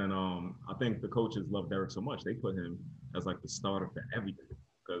 So then I think the coaches love Derek so much, they put him as like the starter for everything.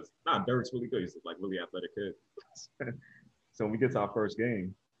 Because Derek's really good. He's like really athletic kid. So we get to our first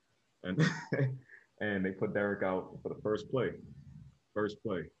game, and and they put Derek out for the first play.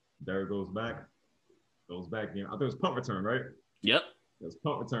 Derek goes back. I think it was punt return, right? Yep. It was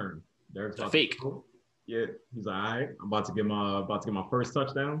punt return. Derek's about fake. Yeah, he's like, all right, I'm about to get my first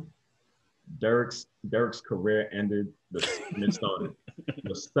touchdown. Derek's career ended the second it started.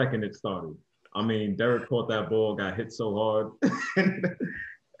 The second it started. I mean, Derek caught that ball, got hit so hard,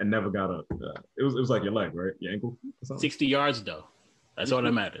 and never got up. It was like your leg, right? Your ankle? 60 yards though. That's all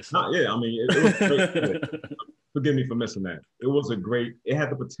that matters. Yeah, I mean, it was great. Forgive me for missing that. It had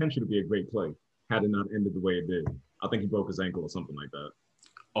the potential to be a great play had it not ended the way it did. I think he broke his ankle or something like that.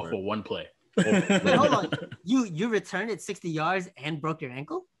 Or for one play. Wait, hold on. You returned it 60 yards and broke your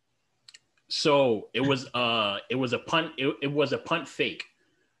ankle? So it was a punt. It was a punt fake.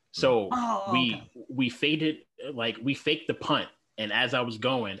 So we faked the punt, and as I was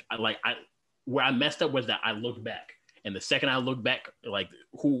going, where I messed up was that I looked back, and the second I looked back,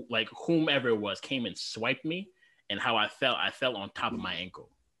 whomever it was came and swiped me, and how I fell on top of my ankle.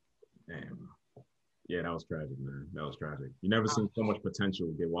 Damn. Yeah, that was tragic, man. That was tragic. You never seen so much potential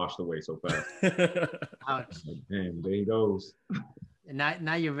get washed away so fast. Ouch. Like, damn, there he goes. And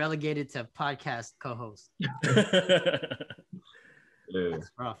now you're relegated to podcast co-host. Yeah. That's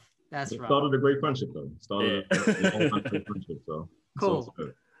rough. That's rough. Started a great friendship, though. Started a long-time great friendship, so. Cool.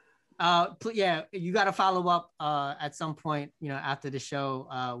 Yeah, you got to follow up at some point, after the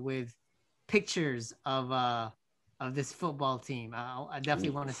show with pictures of this football team. I definitely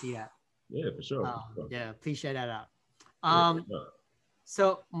want to see that. Yeah, for sure. Yeah, please share that out.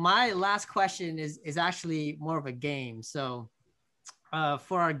 So my last question is actually more of a game. So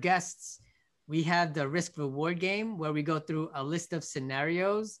for our guests, we have the risk reward game where we go through a list of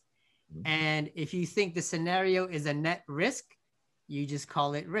scenarios. Mm-hmm. And if you think the scenario is a net risk, you just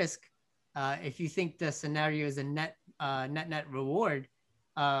call it risk. If you think the scenario is a net reward,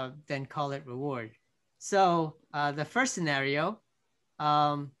 then call it reward. So the first scenario,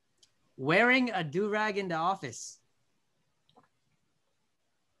 wearing a do-rag in the office.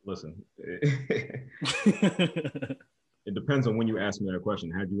 Listen, it depends on when you ask me that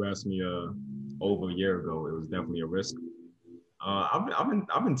question. Had you asked me over a year ago, it was definitely a risk.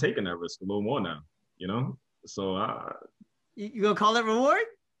 I've been taking that risk a little more now, So you gonna call it reward?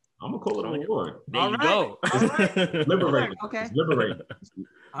 I'm gonna call it a reward. There you go. All right. Liberating. Okay. It's liberating.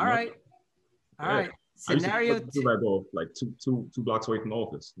 All right. Scenario two. I go like two blocks away from the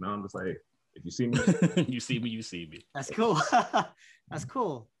office. Now I'm just like, if you see me, you see me. That's cool. That's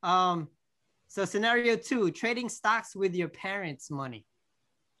cool. So scenario 2, trading stocks with your parents' money.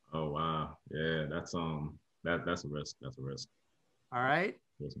 Oh wow, yeah, that's a risk. That's a risk. All right.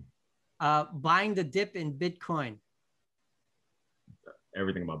 Listen. Buying the dip in Bitcoin.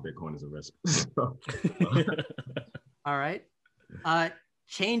 Everything about Bitcoin is a risk. All right.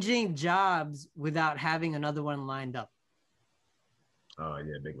 Changing jobs without having another one lined up. Oh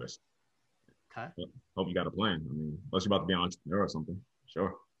yeah, big risk. Okay. Hope you got a plan. I mean, unless you're about to be an entrepreneur or something.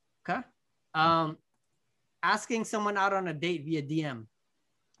 Sure. Okay. Asking someone out on a date via DM.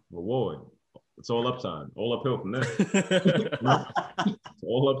 Reward. It's all upside. All uphill from there. It's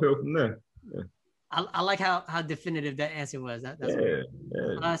all uphill from there. Yeah. I like how definitive that answer was. That's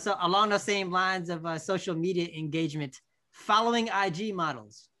yeah. So along the same lines of social media engagement, following IG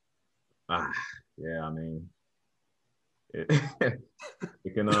models. Yeah, I mean, it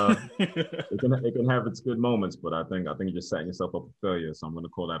can have its good moments, but I think you're just setting yourself up for failure. So I'm going to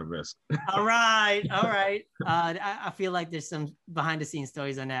call that a risk. All right. I feel like there's some behind the scenes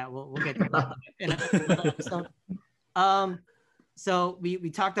stories on that. We'll get to that in another episode. So we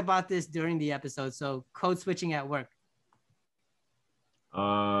talked about this during the episode. So code switching at work.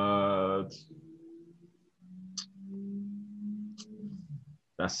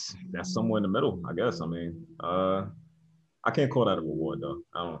 That's somewhere in the middle, I guess. I mean, I can't call that a reward though.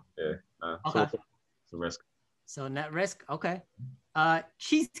 I don't. Yeah. Okay. So it's a risk. So net risk. Okay.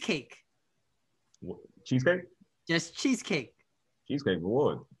 Cheesecake. Cheesecake? Just cheesecake. Cheesecake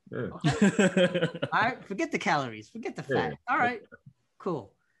reward. Yeah. Okay. All right. Forget the calories. Forget the fat. All right.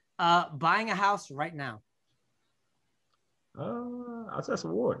 Cool. Buying a house right now. I'd say that's a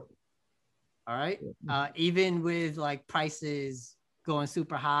reward. All right. Even with like prices going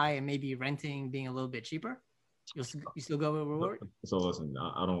super high and maybe renting being a little bit cheaper, you still go with reward. So listen,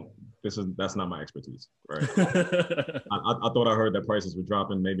 I don't. that's not my expertise, right? I thought I heard that prices were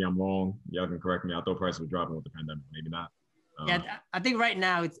dropping. Maybe I'm wrong. Y'all can correct me. I thought prices were dropping with the pandemic. Maybe not. Yeah, I think right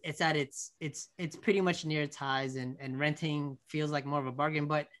now it's pretty much near its highs, and renting feels like more of a bargain.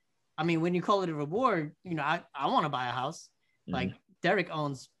 But I mean, when you call it a reward, you know, I want to buy a house. Mm-hmm. Like Derek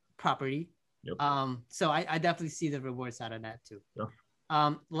owns property. Yep. So I definitely see the reward side of that too.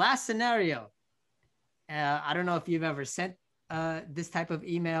 Yeah. Last scenario. I don't know if you've ever sent this type of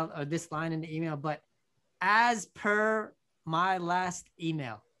email or this line in the email, but as per my last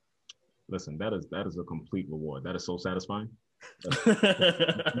email. Listen, that is a complete reward. That is so satisfying. You should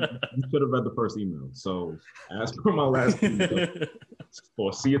have read the first email. So as per my last email,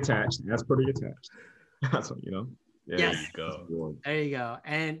 for see attached, as per the attached. That's what, you know. Yeah, yes. There you go.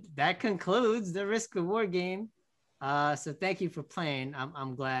 And that concludes the risk reward game. So thank you for playing.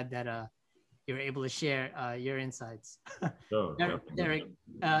 I'm glad that you were able to share your insights. Sure, Derek,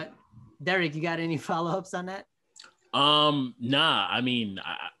 you got any follow-ups on that? Nah, I mean,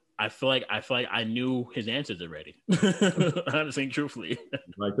 I feel like I knew his answers already. Honestly, truthfully.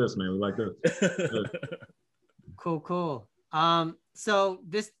 Like this, man. We like this. Cool. So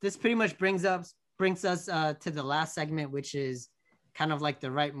this pretty much brings us to the last segment, which is kind of like the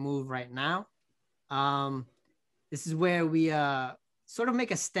right move right now. This is where we sort of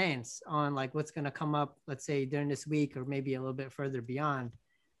make a stance on like what's going to come up, let's say during this week or maybe a little bit further beyond.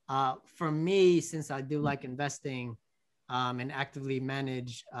 For me, since I do like investing and actively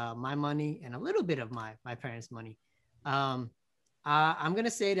manage my money and a little bit of my parents' money, I'm going to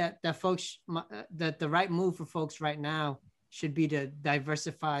say that that the right move for folks right now should be to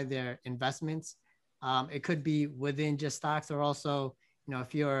diversify their investments. It could be within just stocks, or also, you know,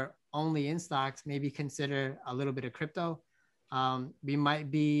 if you're only in stocks, maybe consider a little bit of crypto. We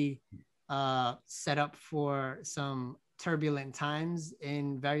might be set up for some turbulent times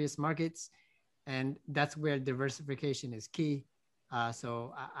in various markets, and that's where diversification is key.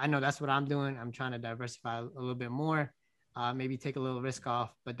 So I know that's what I'm doing. I'm trying to diversify a little bit more, maybe take a little risk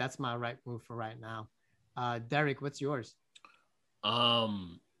off, but that's my right move for right now. Derek, what's yours?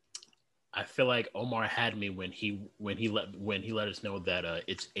 I feel like Omar had me when he let us know that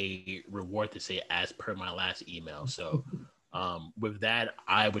it's a reward to say as per my last email. So with that,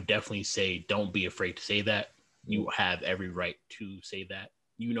 I would definitely say don't be afraid to say that. You have every right to say that.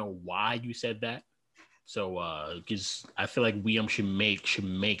 You know why you said that. So because I feel like we should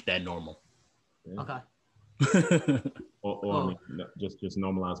make that normal. Yeah. Okay. Or I mean, just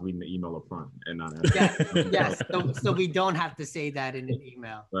normalize reading the email up front and not. Yes. So we don't have to say that in an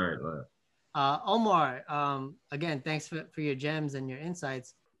email. Right. Omar, again, thanks for your gems and your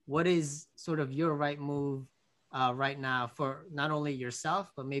insights. What is sort of your right move right now for not only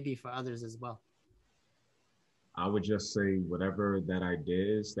yourself, but maybe for others as well? I would just say whatever that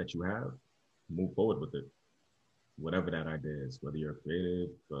idea is that you have, move forward with it. Whatever that idea is, whether you're creative,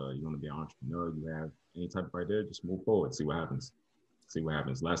 you want to be an entrepreneur, you have any type of idea, just move forward, see what happens.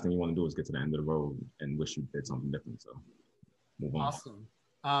 Last thing you want to do is get to the end of the road and wish you did something different. So move on. Awesome.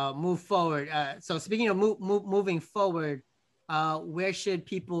 Move forward. So speaking of moving forward, where should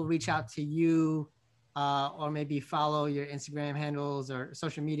people reach out to you or maybe follow your Instagram handles or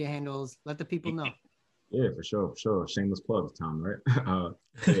social media handles? Let the people know. Yeah, for sure. Shameless plugs, Tom, right?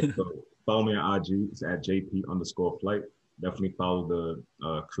 So follow me on IG. It's at JP_flight. Definitely follow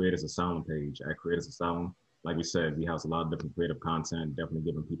the Creators Asylum page at Creators Asylum. Like we said, we house a lot of different creative content, definitely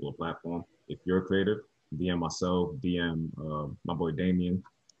giving people a platform. If you're creative, DM myself, DM my boy Damien.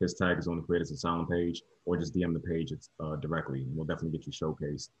 His tag is on the Creators Asylum page, or just DM the page directly. We'll definitely get you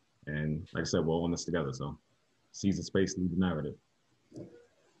showcased. And like I said, we're all in this together. So seize the space, lead the narrative.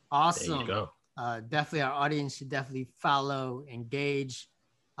 Awesome. There you go. Definitely our audience should definitely follow, engage.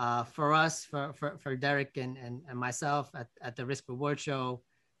 For us, for Derek and myself at the Risk Reward Show,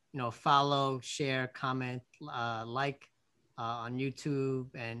 you know, follow, share, comment, like on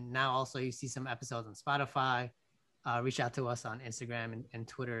YouTube, and now also you see some episodes on Spotify. Reach out to us on Instagram and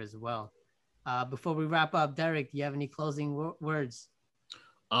Twitter as well. Before we wrap up, Derek, do you have any closing words?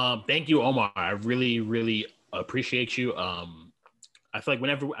 Thank you, Omar. I really, really appreciate you. I feel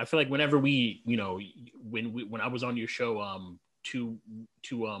like whenever we, you know, when I was on your show two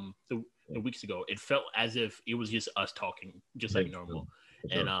weeks ago, it felt as if it was just us talking, just like normal.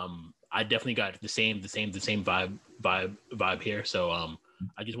 Sure. And I definitely got the same vibe here. So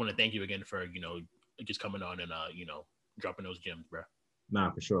I just want to thank you again for, you know, just coming on and you know, dropping those gems, bro.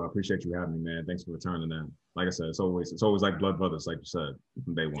 Nah, for sure. I appreciate you having me, man. Thanks for returning that. Like I said, it's always like blood brothers, like you said,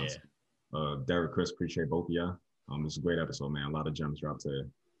 from day one. Yeah. Derek, Chris, appreciate both of y'all. This is a great episode, man. A lot of gems dropped today.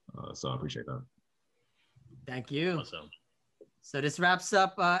 So I appreciate that. Thank you. Awesome. So this wraps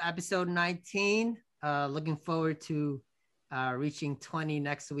up episode 19. Looking forward to reaching 20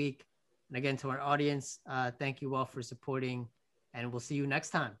 next week. And again, to our audience, thank you all for supporting, and we'll see you next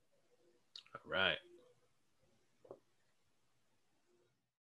time. All right.